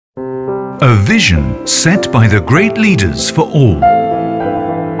A vision set by the great leaders for all.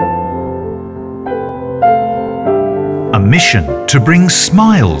 A mission to bring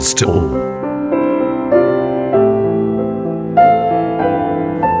smiles to all.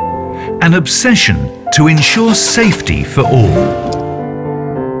 An obsession to ensure safety for all.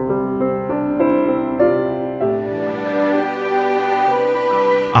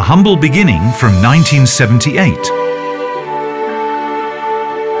 A humble beginning from 1978,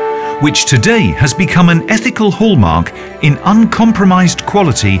 which today has become an ethical hallmark in uncompromised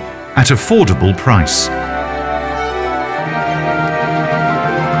quality at affordable price.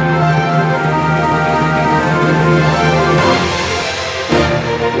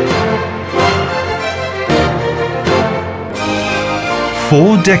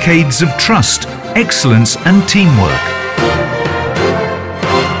 Four decades of trust, excellence and teamwork.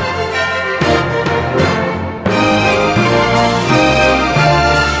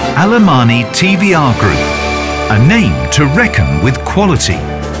 Amani TVR Group, a name to reckon with quality.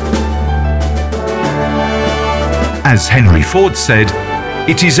 As Henry Ford said,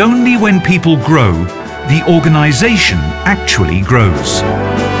 it is only when people grow, the organization actually grows.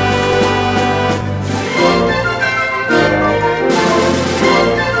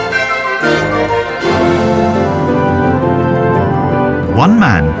 One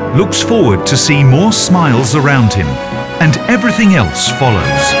man looks forward to see more smiles around him, and everything else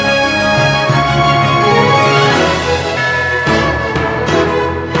follows.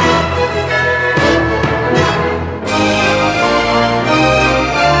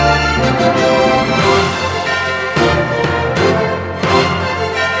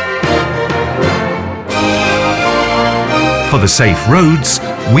 For the safe roads,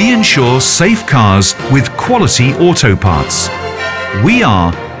 we ensure safe cars with quality auto parts. We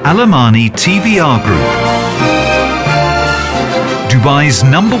are Amani TVR Group, Dubai's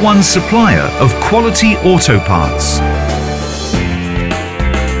 #1 supplier of quality auto parts.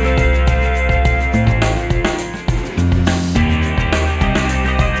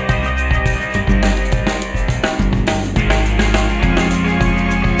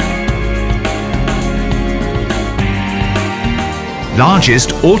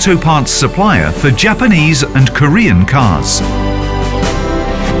 Largest auto parts supplier for Japanese and Korean cars.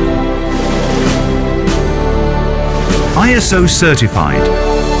 ISO certified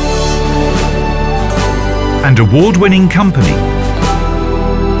and award-winning company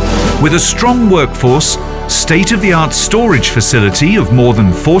with a strong workforce, state-of-the-art storage facility of more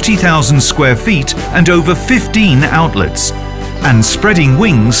than 40,000 square feet and over 15 outlets, and spreading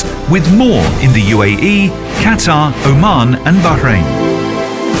wings with more in the UAE, Qatar, Oman and Bahrain.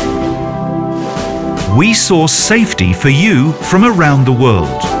 We source safety for you from around the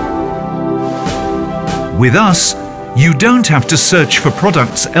world. With us, you don't have to search for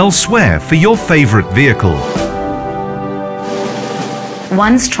products elsewhere for your favorite vehicle.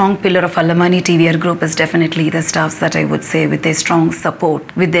 One strong pillar of Amani TVR Group is definitely the staffs, that I would say, with their strong support,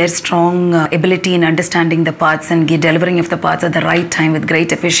 with their strong ability in understanding the parts and delivering of the parts at the right time with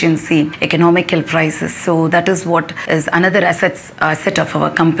great efficiency, economical prices. So that is what is another asset of our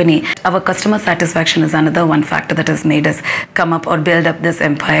company. Our customer satisfaction is another one factor that has made us come up or build up this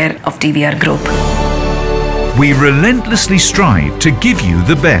empire of TVR Group. We relentlessly strive to give you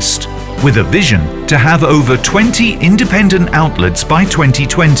the best, with a vision to have over 20 independent outlets by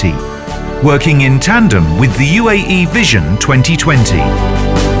 2020, working in tandem with the UAE Vision 2020.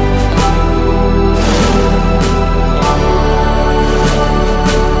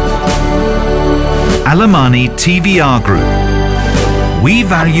 Amani TVR Group. We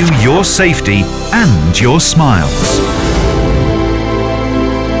value your safety and your smiles.